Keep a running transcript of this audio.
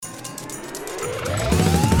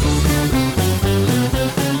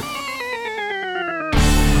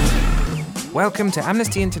Welcome to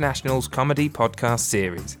Amnesty International's comedy podcast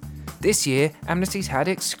series. This year, Amnesty's had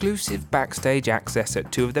exclusive backstage access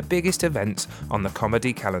at two of the biggest events on the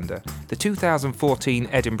comedy calendar, the 2014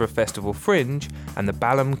 Edinburgh Festival Fringe and the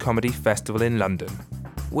Balham Comedy Festival in London.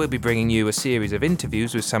 We'll be bringing you a series of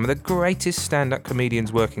interviews with some of the greatest stand-up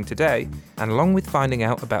comedians working today, and along with finding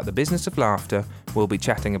out about the business of laughter, we'll be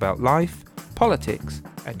chatting about life, politics,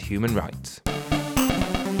 and human rights.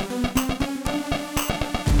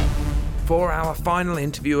 For our final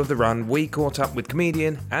interview of the run, we caught up with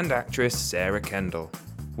comedian and actress Sarah Kendall.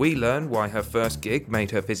 We learned why her first gig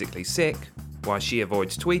made her physically sick, why she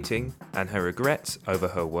avoids tweeting, and her regrets over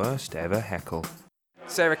her worst ever heckle.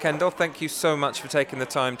 Sarah Kendall, thank you so much for taking the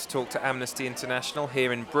time to talk to Amnesty International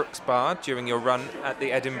here in Brooks Bar during your run at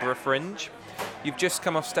the Edinburgh Fringe. You've just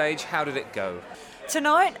come off stage. How did it go?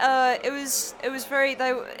 Tonight, it was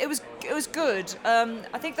good.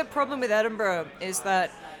 I think the problem with Edinburgh is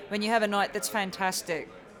that when you have a night that's fantastic,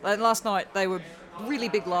 like last night they were really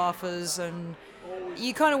big laughers, and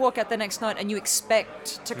you kind of walk out the next night and you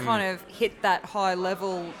expect to kind of hit that high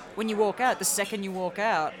level when you walk out, the second you walk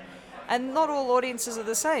out. And not all audiences are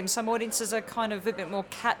the same. Some audiences are kind of a bit more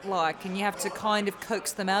cat-like, and you have to kind of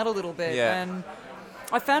coax them out a little bit. Yeah. And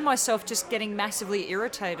I found myself just getting massively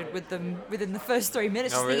irritated with them within the first 3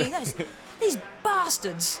 minutes. Oh, really? Thinking, these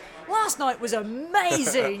bastards! Last night was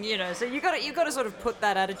amazing, So you got to sort of put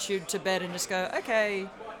that attitude to bed and just go, okay,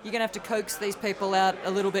 you're gonna have to coax these people out a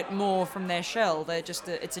little bit more from their shell. They're just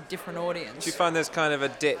it's a different audience. Do you find there's kind of a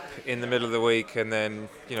dip in the middle of the week, and then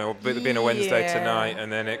being a Wednesday tonight,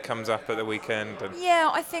 and then it comes up at the weekend? And yeah,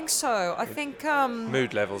 I think so. I think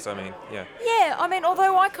mood levels. I mean, yeah. Yeah, I mean,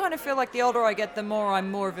 although I kind of feel like the older I get, the more I'm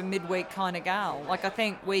more of a midweek kind of gal. Like I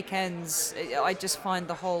think weekends, I just find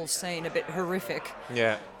the whole scene a bit horrific.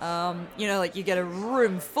 Yeah. Like you get a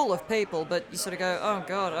room full of people, but you sort of go, oh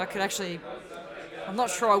God, I'm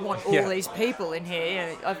not sure I want all these people in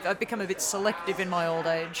here. I've become a bit selective in my old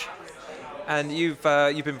age. And you've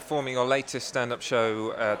been performing your latest stand-up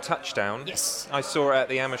show, Touchdown. Yes. I saw it at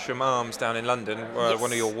the Amersham Arms down in London, Yes.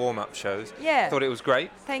 one of your warm-up shows. Yeah. Thought it was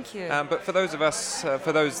great. Thank you. But for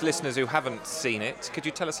those listeners who haven't seen it, could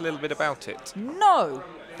you tell us a little bit about it? No.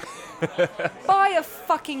 Buy a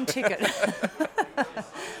fucking ticket.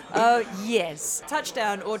 Yes.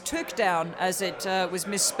 Touchdown, or Took Down, as it was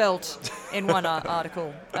misspelt in one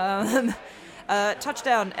article.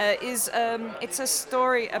 Touchdown is it's a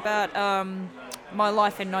story about my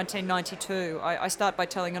life in 1992. I start by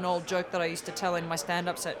telling an old joke that I used to tell in my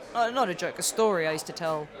stand-up set. Not a joke, a story I used to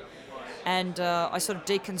tell. And I sort of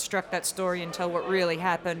deconstruct that story and tell what really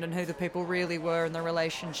happened and who the people really were and the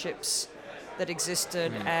relationships that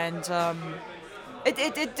existed. And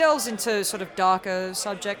it delves into sort of darker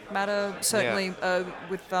subject matter, certainly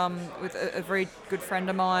with a very good friend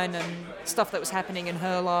of mine and stuff that was happening in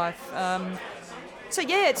her life. So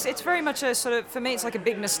yeah, it's very much a sort of, for me, it's like a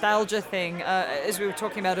big nostalgia thing. As we were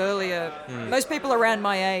talking about earlier, most people around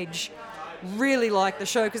my age really like the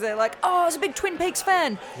show because they're like, oh, I was a big Twin Peaks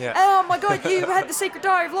fan. Yeah. Oh my God, you had The Secret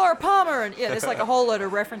Diary of Laura Palmer. And yeah, there's like a whole load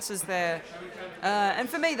of references there. And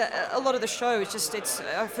for me, a lot of the show is just,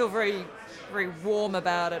 I feel very, very warm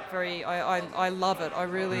about it. I love it. I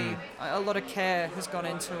really, a lot of care has gone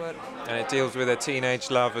into it. And it deals with a teenage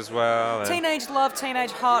love as well. Teenage love,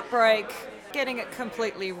 teenage heartbreak, getting it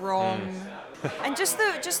completely wrong. And just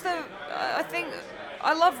the, I think,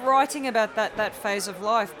 I love writing about that phase of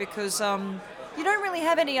life because you don't really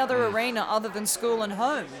have any other arena other than school and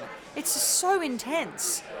home. It's just so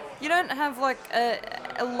intense. You don't have like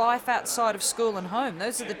a life outside of school and home.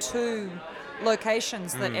 Those are the two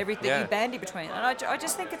locations that you bandy between. And I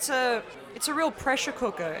just think it's a real pressure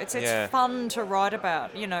cooker. It's fun to write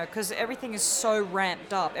about, because everything is so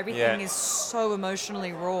ramped up. Everything is so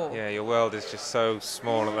emotionally raw. Yeah, your world is just so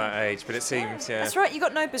small at that age, but it seems, That's right, you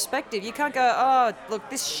got no perspective. You can't go, oh, look,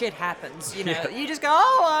 this shit happens, You just go,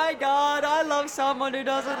 oh my God, I love someone who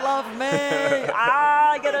doesn't love me.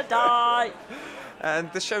 I'm gonna die.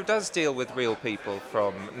 And the show does deal with real people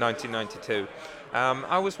from 1992.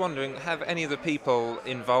 I was wondering, have any of the people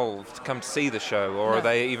involved come to see the show, or are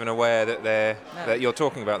they even aware that that you're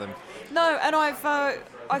talking about them? No, and I've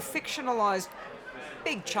fictionalized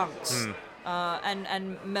big chunks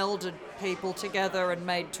and melded people together and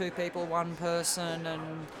made two people one person.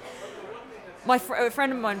 And a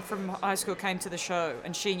friend of mine from high school came to the show,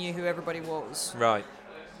 and she knew who everybody was. Right.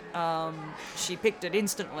 She picked it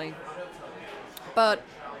instantly. But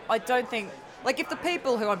I don't think, like, if the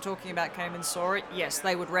people who I'm talking about came and saw it, yes,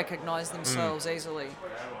 they would recognise themselves easily.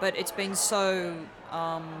 But it's been so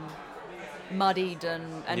muddied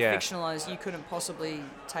and Yeah. fictionalized, you couldn't possibly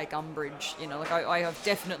take umbrage. Like I have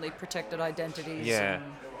definitely protected identities. Yeah.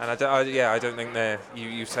 And I don't think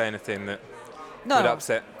you say anything that No. would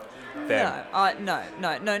upset them.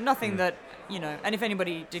 No, nothing that, and if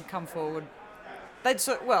anybody did come forward, they'd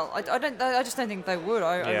I just don't think they would.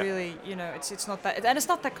 I really, it's not that, and it's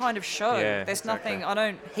not that kind of show. Yeah, There's exactly. nothing, I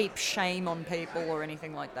don't heap shame on people or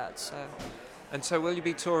anything like that, so. And so will you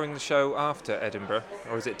be touring the show after Edinburgh,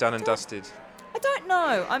 or is it done and dusted? I don't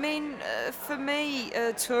know. I mean, for me,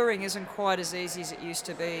 touring isn't quite as easy as it used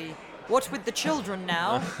to be. What with the children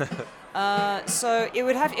now? So it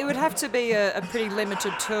would have to be a pretty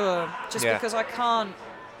limited tour, just because I can't,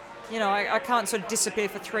 I can't sort of disappear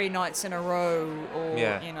for 3 nights in a row, or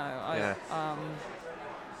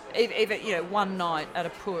even one night at a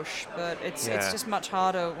push. But it's just much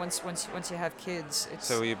harder once you have kids.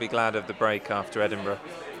 So will you be glad of the break after Edinburgh?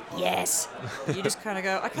 Yes. You just kind of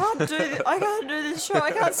go, I can't do this show.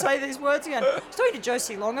 I can't say these words again. I was talking to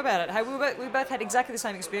Josie Long about it. Hey, we both had exactly the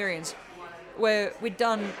same experience, where we'd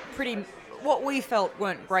done what we felt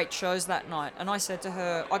weren't great shows that night. And I said to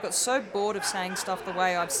her, I got so bored of saying stuff the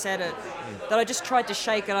way I've said it that I just tried to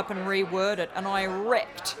shake it up and reword it, and I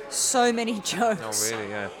wrecked so many jokes. Oh, really?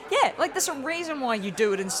 Yeah. Yeah, like there's a reason why you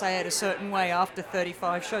do it and say it a certain way after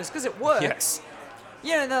 35 shows, because it works.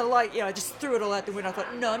 Yeah. They're like, I just threw it all out the window. I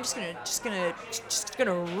thought, no, I'm just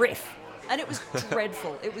gonna riff. And it was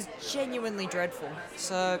dreadful. It was genuinely dreadful.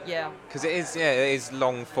 So, yeah. Because it is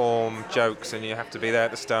long-form jokes, and you have to be there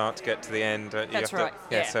at the start to get to the end. That's right.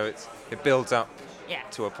 So it builds up Yeah.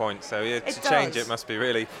 to a point. So to It change does. it must be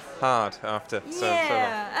really hard after so long.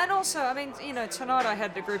 Yeah, and also, I mean, tonight I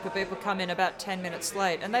had a group of people come in about 10 minutes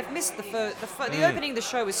late, and they've missed the opening of the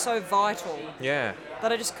show was so vital Yeah.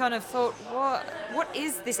 that I just kind of thought, what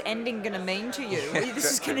is this ending going to mean to you? This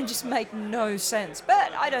is going to just make no sense.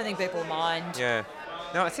 But I don't think people mind. Yeah.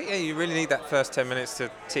 No, I think you really need that first 10 minutes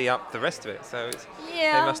to tee up the rest of it. So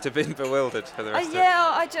Yeah. they must have been bewildered for the rest of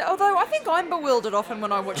it. Although I think I'm bewildered often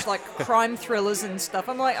when I watch like crime thrillers and stuff.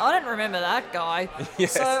 I'm like, I don't remember that guy.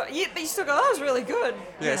 Yes. So, but you still go, that was really good.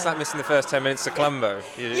 Yeah, it's like missing the first 10 minutes of Columbo.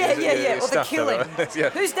 Yeah. Or the killing. Yeah.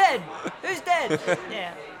 Who's dead?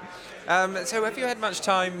 Yeah. So have you had much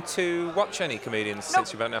time to watch any comedians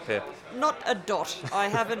since you've been up here? Not a dot. I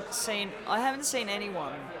haven't seen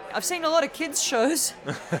anyone. I've seen a lot of kids shows.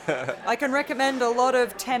 I can recommend a lot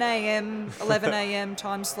of 10 a.m., 11 a.m.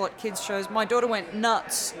 time slot kids shows. My daughter went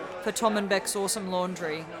nuts for Tom and Beck's Awesome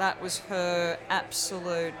Laundry. That was her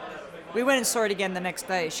absolute... We went and saw it again the next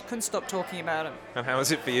day. She couldn't stop talking about it. And how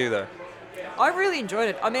was it for you, though? I really enjoyed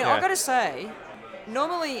it. I mean, Yeah. I've got to say,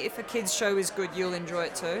 normally if a kids show is good, you'll enjoy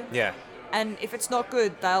it too. Yeah. And if it's not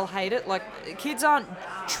good, they'll hate it. Like, kids aren't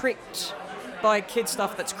tricked by kid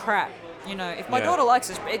stuff that's crap. If my daughter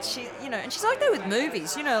likes it, and she's like that with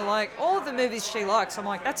movies. Like all of the movies she likes, I'm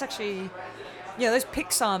like, that's actually, those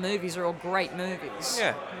Pixar movies are all great movies.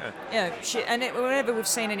 Yeah. Whenever we've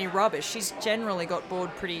seen any rubbish, she's generally got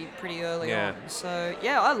bored pretty early Yeah. on. So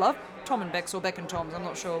I love Tom and Beck's or Beck and Tom's. I'm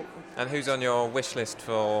not sure. And who's on your wish list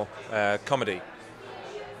for comedy?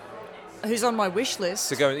 Who's on my wish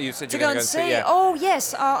list? You said you're to going go to and see. Yeah. Oh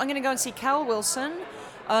yes, I'm going to go and see Cal Wilson.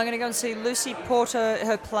 I'm going to go and see Lucy Porter,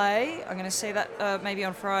 her play. I'm going to see that maybe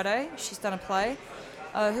on Friday. She's done a play.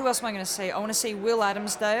 Who else am I going to see? I want to see Will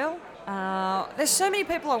Adamsdale. There's so many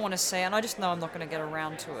people I want to see, and I just know I'm not going to get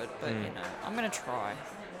around to it. But I'm going to try.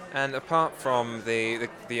 And apart from the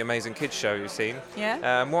amazing kids show you've seen,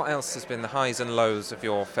 what else has been the highs and lows of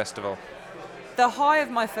your festival? The high of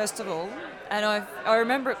my festival, and I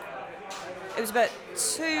remember it was about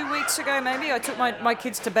 2 weeks ago maybe, I took my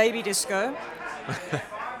kids to Baby Disco.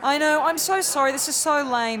 I know, I'm so sorry, this is so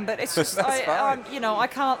lame, but it's just, I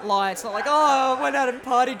can't lie. It's not like, I went out and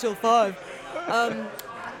partied till 5.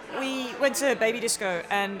 We went to Baby Disco,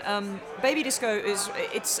 and Baby Disco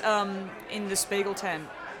it's in the Spiegeltan.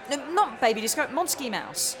 No, not Baby Disco, Monsky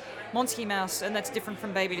Mouse. Monsky Mouse, and that's different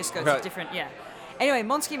from Baby Disco. It's different, yeah. Anyway,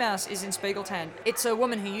 Monsky Mouse is in Spiegeltan. It's a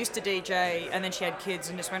woman who used to DJ, and then she had kids,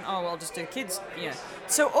 and just went, well, I'll just do kids,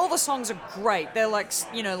 So all the songs are great. They're like,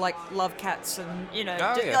 like Love Cats and,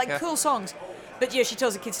 cool songs. But she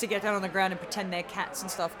tells the kids to get down on the ground and pretend they're cats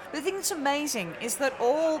and stuff. But the thing that's amazing is that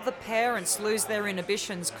all the parents lose their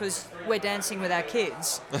inhibitions because we're dancing with our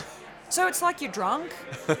kids. So it's like you're drunk.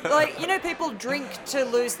 Like, people drink to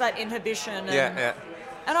lose that inhibition.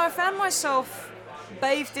 And I found myself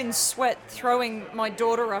bathed in sweat, throwing my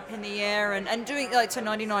daughter up in the air and doing to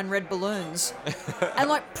 99 red balloons. And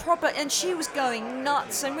proper, and she was going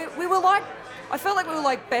nuts. And we were like, I felt like we were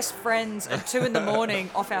like best friends at 2 a.m.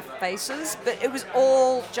 off our faces, but it was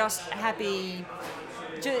all just happy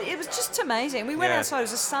It was just amazing. We went outside. It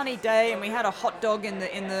was a sunny day, and we had a hot dog in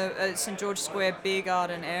the St George Square beer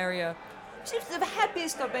garden area. It was the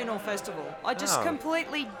happiest I've been all festival. I just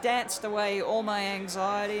completely danced away all my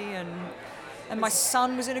anxiety, and my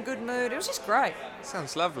son was in a good mood. It was just great.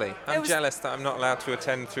 Sounds lovely. I'm jealous that I'm not allowed to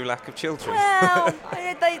attend through lack of children. Well,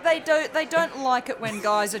 they don't like it when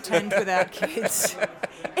guys attend without kids.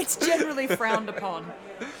 It's generally frowned upon.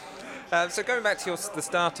 So going back to the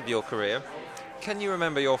start of your career, can you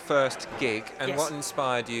remember your first gig and what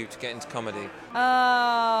inspired you to get into comedy?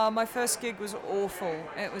 My first gig was awful.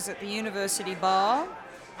 It was at the university bar.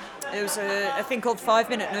 It was a thing called 5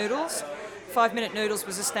 Minute Noodles. 5 Minute Noodles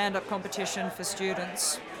was a stand-up competition for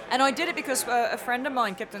students. And I did it because a friend of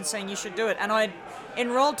mine kept on saying you should do it. And I'd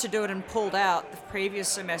enrolled to do it and pulled out the previous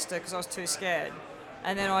semester because I was too scared.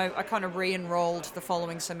 And then I kind of re-enrolled the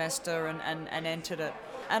following semester and entered it.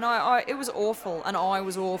 And it was awful, and I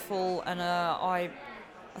was awful, and I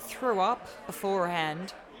threw up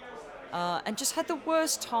beforehand and just had the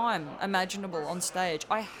worst time imaginable on stage.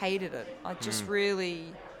 I hated it. I just really,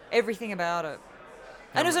 everything about it.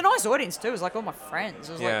 And it was a nice audience too. It was like all my friends.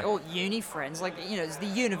 It was like all uni friends. Like, you know, it was the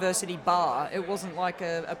university bar. It wasn't like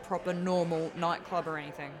a proper normal nightclub or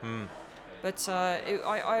anything. But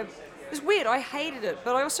it was weird. I hated it.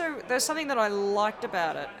 But there's something that I liked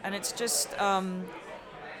about it. And it's just,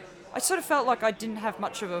 I sort of felt like I didn't have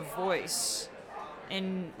much of a voice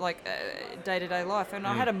in like day-to-day life. And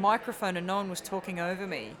I had a microphone and no one was talking over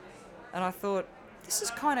me. And I thought, this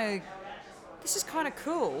is kind of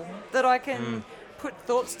cool that I can put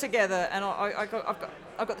thoughts together, and I've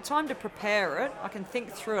got the time to prepare it. I can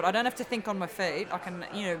think through it. I don't have to think on my feet. I can,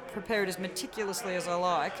 prepare it as meticulously as I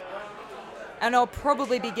like, and I'll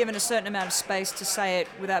probably be given a certain amount of space to say it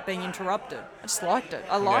without being interrupted. I just liked it.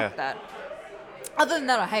 I liked that. Other than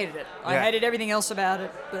that, I hated it. I hated everything else about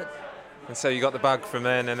it, but. And so you got the bug from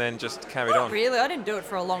then and then just carried on? Not really. I didn't do it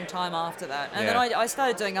for a long time after that. And then I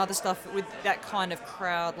started doing other stuff with that kind of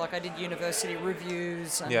crowd. Like I did university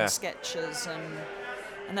reviews and sketches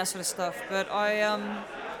and that sort of stuff. But I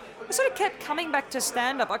sort of kept coming back to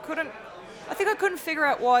stand-up. I think I couldn't figure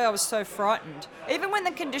out why I was so frightened. Even when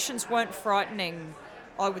the conditions weren't frightening,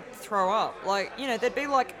 I would throw up. Like, there'd be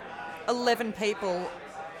like 11 people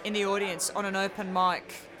in the audience on an open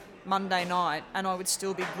mic Monday night, and I would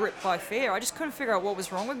still be gripped by fear. I just couldn't figure out what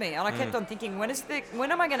was wrong with me, and I kept on thinking, when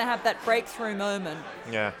am I going to have that breakthrough moment?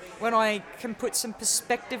 Yeah. When I can put some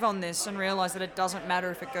perspective on this and realise that it doesn't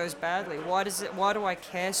matter if it goes badly. Why do I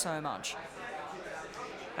care so much?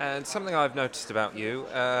 And something I've noticed about you,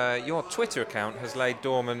 your Twitter account has laid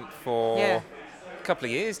dormant for a couple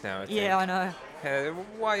of years now, I think. Yeah, I know.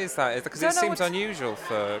 Why is that? Because it seems unusual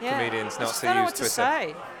for comedians not to use Twitter. I don't know what to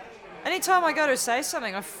say. Anytime I go to say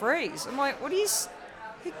something, I freeze. I'm like, who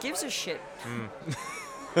gives a shit?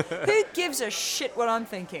 Who gives a shit what I'm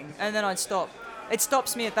thinking? And then I'd stop. It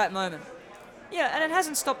stops me at that moment. Yeah, and it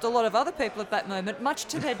hasn't stopped a lot of other people at that moment, much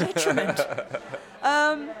to their detriment.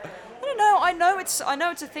 I don't know. I know it's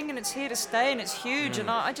a thing, and it's here to stay, and it's huge. And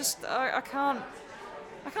I can't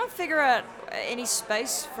figure out any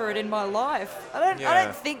space for it in my life. I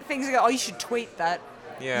don't think things go, you should tweet that.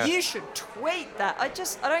 Yeah. You should tweet that. I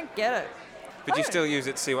don't get it. But you still use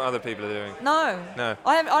it to see what other people are doing? No.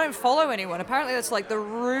 I don't follow anyone. Apparently that's like the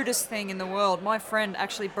rudest thing in the world. My friend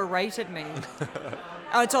actually berated me.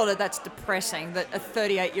 I told her that's depressing, that a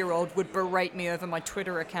 38-year-old would berate me over my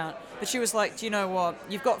Twitter account. But she was like, do you know what?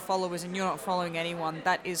 You've got followers and you're not following anyone.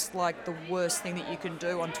 That is like the worst thing that you can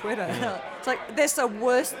do on Twitter. It's like, there's the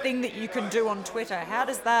worst thing that you can do on Twitter. How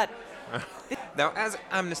does that... Now, as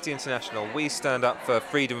Amnesty International, we stand up for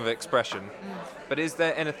freedom of expression, but is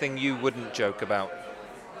there anything you wouldn't joke about?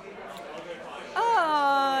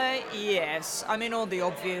 Yes. I mean, all the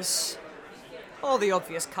obvious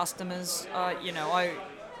customers,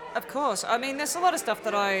 of course. I mean, there's a lot of stuff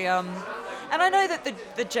that and I know that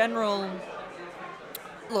the general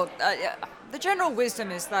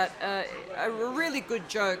wisdom is that a really good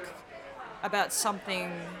joke about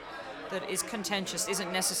something that is contentious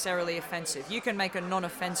isn't necessarily offensive. You can make a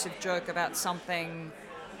non-offensive joke about something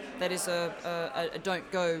that is a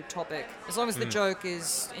don't go topic. As long as the joke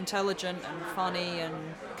is intelligent and funny and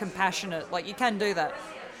compassionate, like you can do that.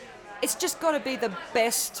 It's just got to be the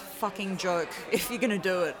best fucking joke if you're going to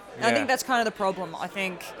do it. And I think that's kind of the problem. I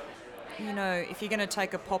think, if you're going to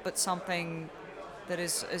take a pop at something that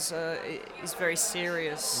is very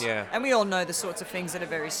serious, and we all know the sorts of things that are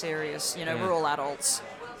very serious, we're all adults.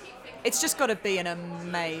 It's just got to be an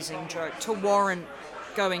amazing joke to warrant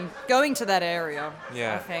going to that area.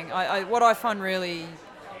 I think what I find really,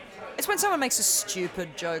 it's when someone makes a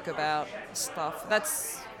stupid joke about stuff.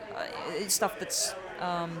 That's stuff that's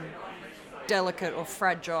delicate or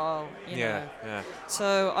fragile, you know. Yeah.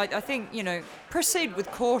 So I think, proceed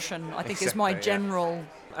with caution, I think is my general...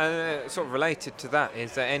 Sort of related to that,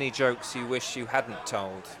 is there any jokes you wish you hadn't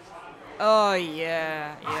told? Oh,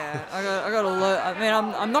 yeah. I got to learn. I mean,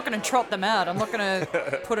 I'm not going to trot them out. I'm not going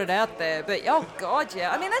to put it out there. But, oh, God,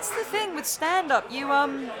 yeah. I mean, that's the thing with stand-up. You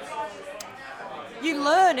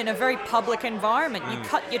learn in a very public environment. You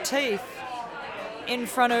cut your teeth in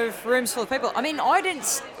front of rooms full of people. I mean,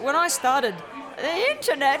 when I started, the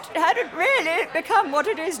internet hadn't really become what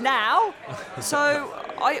it is now. So,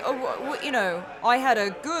 I had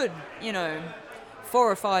a good, 4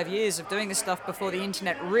 or 5 years of doing this stuff before the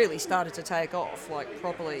internet really started to take off, like,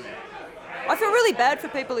 properly. I feel really bad for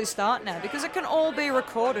people who start now because it can all be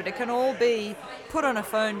recorded. It can all be put on a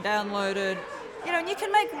phone, downloaded. And you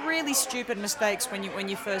can make really stupid mistakes when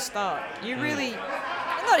you first start. You really,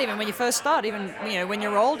 not even when you first start, even, when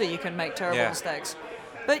you're older, you can make terrible mistakes.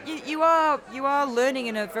 But you are learning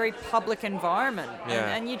in a very public environment,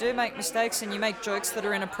 and you do make mistakes, and you make jokes that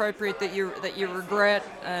are inappropriate that you regret.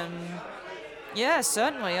 And yeah,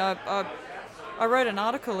 certainly, I wrote an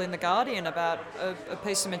article in The Guardian about a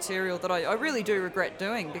piece of material that I really do regret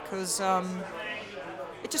doing because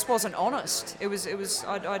it just wasn't honest.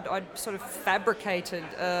 I'd sort of fabricated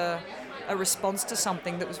a response to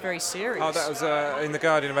something that was very serious. Oh, that was in The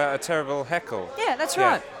Guardian about a terrible heckle. Yeah, that's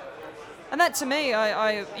right. And that to me,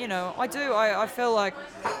 I feel like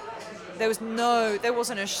there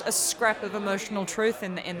wasn't a scrap of emotional truth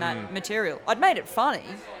in that material. I'd made it funny,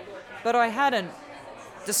 but I hadn't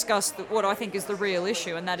discussed what I think is the real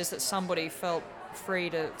issue, and that is that somebody felt free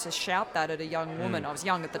to shout that at a young woman. I was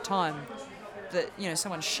young at the time. That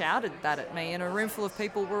someone shouted that at me, and a room full of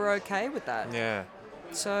people were okay with that. Yeah.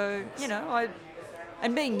 So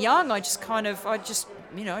and being young, I just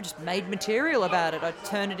made material about it. I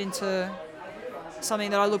turned it into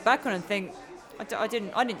something that I look back on and think, I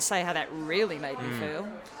didn't say how that really made me feel.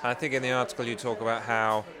 I think in the article you talk about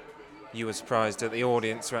how you were surprised that the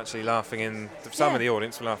audience were actually laughing some of the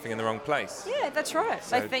audience were laughing in the wrong place. Yeah, that's right.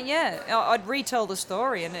 So, I think, I'd retell the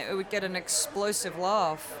story and it would get an explosive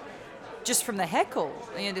laugh just from the heckle,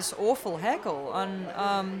 this awful heckle.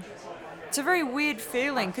 And it's a very weird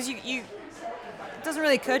feeling because it doesn't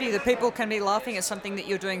really occur to you that people can be laughing at something that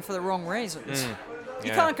you're doing for the wrong reasons.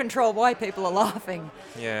 You can't control why people are laughing.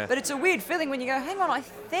 Yeah. But it's a weird feeling when you go, hang on, I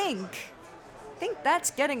think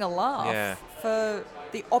that's getting a laugh for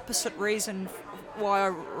the opposite reason why I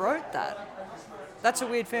wrote that. That's a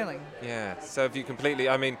weird feeling. Yeah. So if you completely,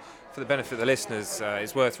 for the benefit of the listeners,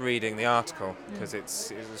 it's worth reading the article because it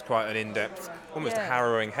was quite an in-depth, almost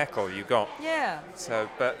harrowing heckle you got. Yeah. So,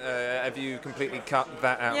 but have you completely cut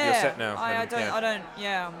that out of your set now? I don't.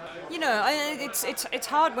 It's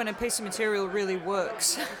hard when a piece of material really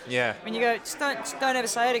works. Yeah. When you go, just don't ever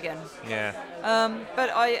say it again. Yeah.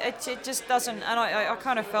 But it just doesn't, and I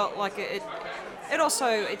kind of felt like it. It also,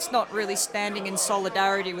 it's not really standing in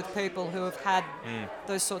solidarity with people who have had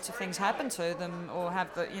those sorts of things happen to them or have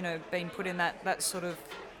been put in that sort of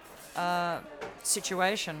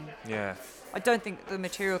situation. Yeah. I don't think the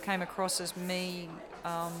material came across as me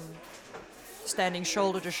standing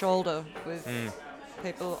shoulder to shoulder with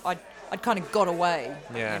people. I'd kind of got away.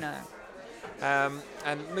 Yeah.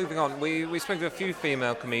 And moving on, we spoke to a few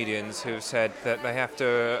female comedians who said that they have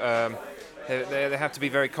to. They have to be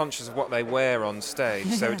very conscious of what they wear on stage,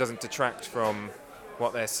 so it doesn't detract from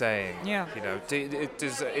what they're saying. Yeah.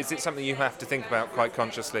 Is it something you have to think about quite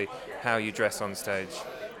consciously, how you dress on stage?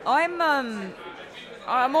 I'm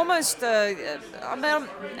almost.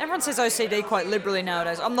 Everyone says OCD quite liberally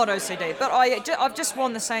nowadays. I'm not OCD, but I've just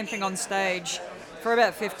worn the same thing on stage for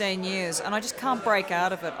about 15 years, and I just can't break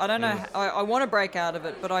out of it. I don't know. I want to break out of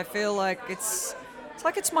it, but I feel like it's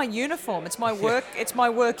like it's my uniform. It's my work. It's my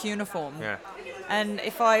work uniform. Yeah. And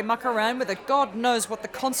if I muck around with it, God knows what the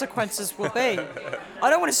consequences will be. I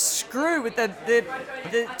don't want to screw with the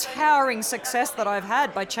towering success that I've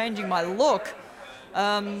had by changing my look.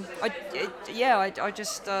 I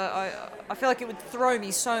feel like it would throw me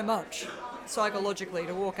so much psychologically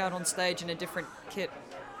to walk out on stage in a different kit.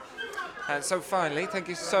 And so finally, thank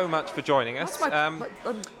you so much for joining us. I'm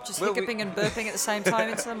just hiccuping and burping at the same time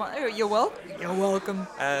into the mic. You're welcome. You're welcome.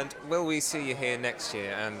 And will we see you here next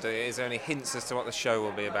year? And is there any hints as to what the show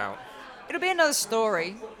will be about? It'll be another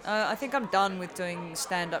story. I think I'm done with doing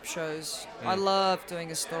stand-up shows. I love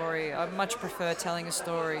doing a story. I much prefer telling a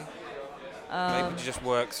story. Maybe you just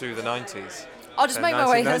work through the 90s. I'll just make my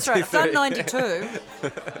way. That's right. I've done 92.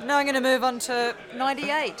 Now I'm going to move on to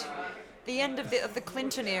 98. The end of the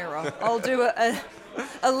Clinton era. I'll do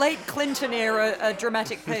a late Clinton era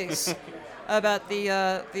dramatic piece about the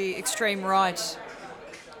extreme right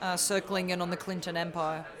circling in on the Clinton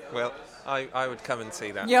Empire. Well, I would come and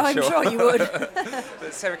see that. Yeah, for I'm sure. sure you would.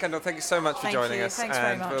 But Sarah Kendall, thank you so much for joining us. Thanks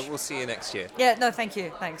very much. We'll see you next year. Yeah, no, thank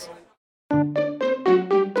you. Thanks.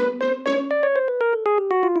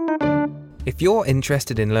 If you're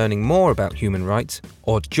interested in learning more about human rights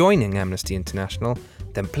or joining Amnesty International,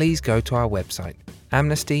 then please go to our website,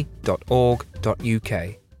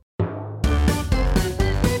 amnesty.org.uk.